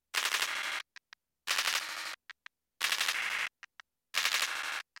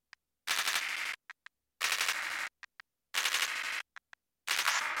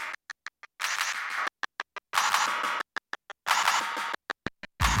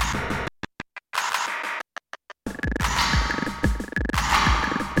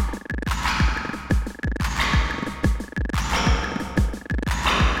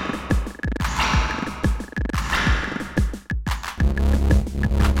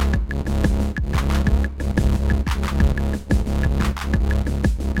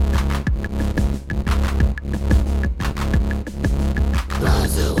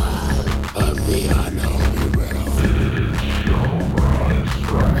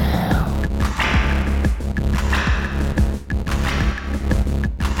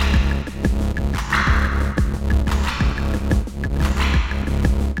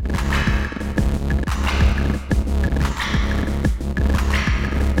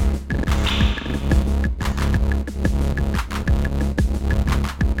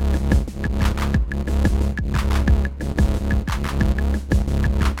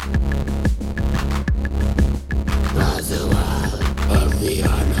the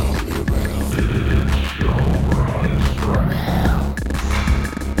unholy realm. From hell.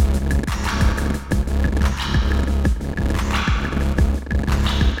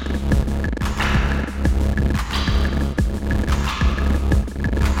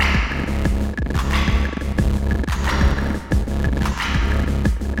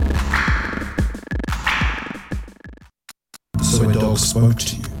 So a dog spoke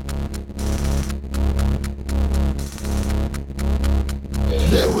to you.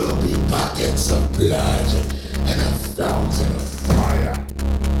 There will be buckets of blood and a fountain of fire.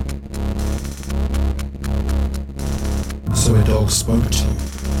 So a dog spoke to you.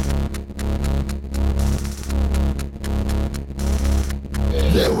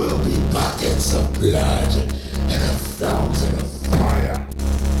 There will be buckets of blood and a fountain of fire.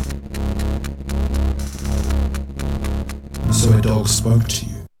 So a dog spoke to you.